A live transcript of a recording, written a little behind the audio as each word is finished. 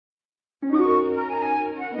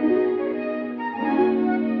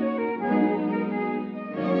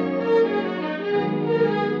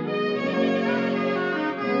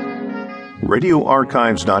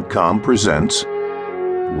RadioArchives.com presents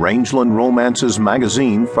Rangeland Romances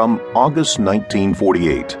magazine from August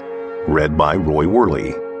 1948, read by Roy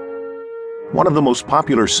Worley. One of the most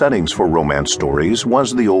popular settings for romance stories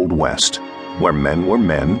was the Old West, where men were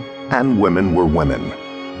men and women were women.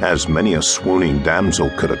 As many a swooning damsel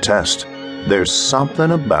could attest, there's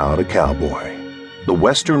something about a cowboy. The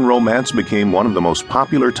Western romance became one of the most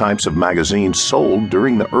popular types of magazines sold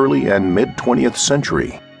during the early and mid-20th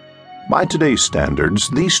century. By today's standards,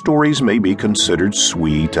 these stories may be considered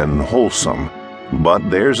sweet and wholesome, but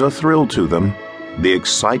there's a thrill to them. The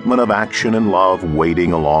excitement of action and love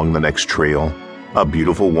waiting along the next trail, a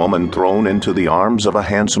beautiful woman thrown into the arms of a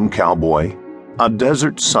handsome cowboy, a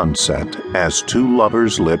desert sunset as two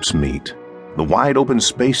lovers' lips meet, the wide open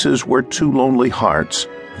spaces where two lonely hearts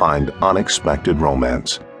find unexpected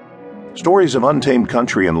romance. Stories of untamed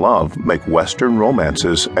country and love make Western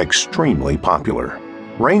romances extremely popular.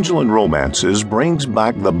 Rangeland Romances brings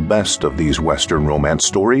back the best of these Western romance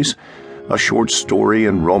stories. A short story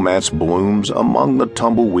and romance blooms among the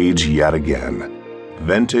tumbleweeds yet again.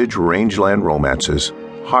 Vintage Rangeland Romances,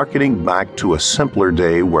 hearkening back to a simpler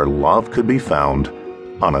day where love could be found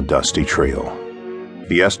on a dusty trail.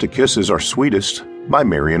 Fiesta Kisses Are Sweetest by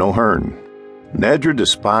Marian O'Hearn. Nedra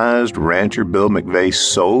despised Rancher Bill McVeigh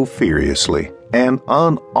so furiously and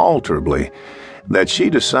unalterably that she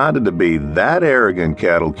decided to be that arrogant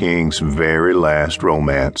cattle king's very last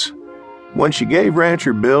romance. When she gave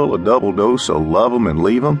Rancher Bill a double dose of love 'em and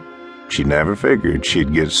leave 'em, she never figured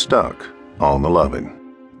she'd get stuck on the lovin'.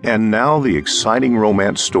 And now the exciting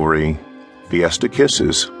romance story, Fiesta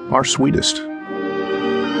Kisses Are Sweetest.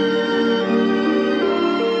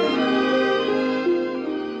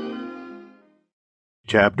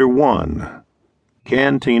 Chapter 1.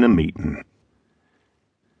 Cantina Meetin'.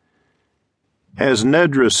 As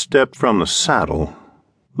Nedra stepped from the saddle,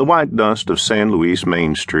 the white dust of San Luis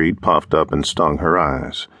Main Street puffed up and stung her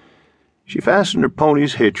eyes. She fastened her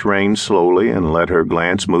pony's hitch rein slowly and let her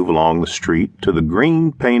glance move along the street to the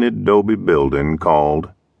green-painted adobe building called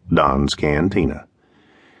Don's Cantina.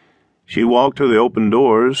 She walked to the open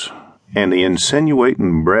doors, and the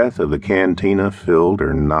insinuating breath of the cantina filled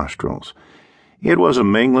her nostrils. It was a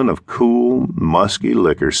mingling of cool, musky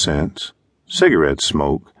liquor scents, cigarette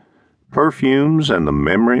smoke, perfumes, and the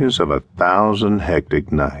memories of 1,000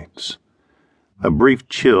 hectic nights. A brief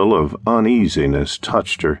chill of uneasiness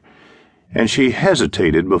touched her, and she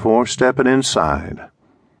hesitated before stepping inside.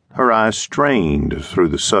 Her eyes strained through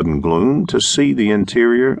the sudden gloom to see the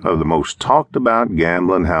interior of the most talked-about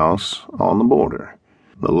gambling house on the border.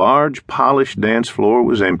 The large, polished dance floor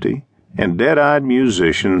was empty, and dead-eyed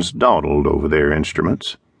musicians dawdled over their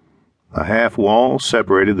instruments. A half wall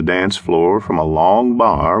separated the dance floor from a long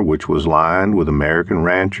bar which was lined with American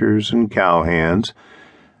ranchers and cowhands,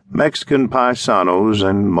 Mexican paisanos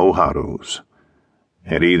and mojados.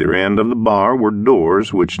 At either end of the bar were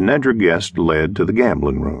doors which Nedra guessed led to the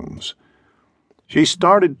gambling rooms. She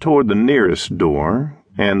started toward the nearest door,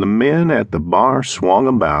 and the men at the bar swung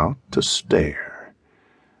about to stare.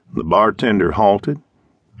 The bartender halted,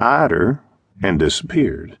 eyed her, and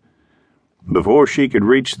disappeared. Before she could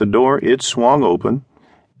reach the door, it swung open,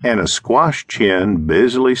 and a squash-chinned,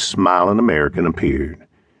 busily smiling American appeared.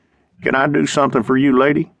 "Can I do something for you,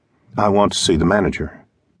 lady?" "I want to see the manager."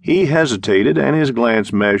 He hesitated, and his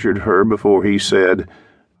glance measured her before he said,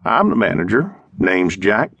 "I'm the manager. Name's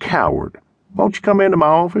Jack Coward. Won't you come into my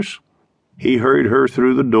office?" He hurried her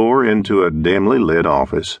through the door into a dimly lit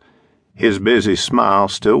office. His busy smile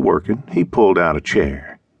still working, he pulled out a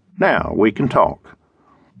chair. "Now we can talk."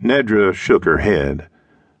 Nedra shook her head.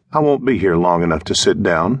 "I won't be here long enough to sit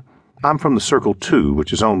down. I'm from the Circle 2,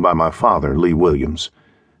 which is owned by my father, Lee Williams.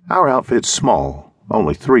 Our outfit's small,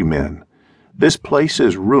 only 3 men. This place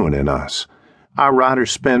is ruining us. Our riders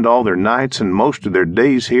spend all their nights and most of their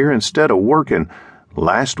days here instead of working.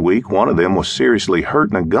 Last week, one of them was seriously hurt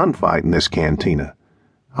in a gunfight in this cantina.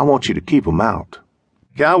 I want you to keep 'em out."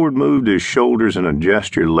 Coward moved his shoulders in a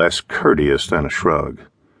gesture less courteous than a shrug.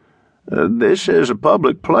 "This is a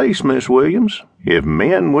public place, Miss Williams. If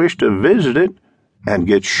men wish to visit it—" "And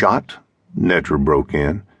get shot?" Nedra broke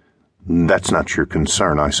in. "That's not your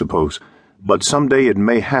concern, I suppose. But someday it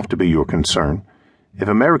may have to be your concern. If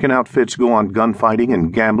American outfits go on gunfighting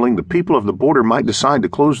and gambling, the people of the border might decide to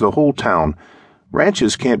close the whole town.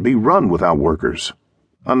 Ranches can't be run without workers."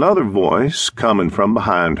 Another voice, coming from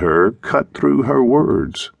behind her, cut through her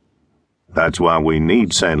words. "That's why we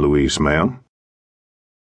need San Luis, ma'am.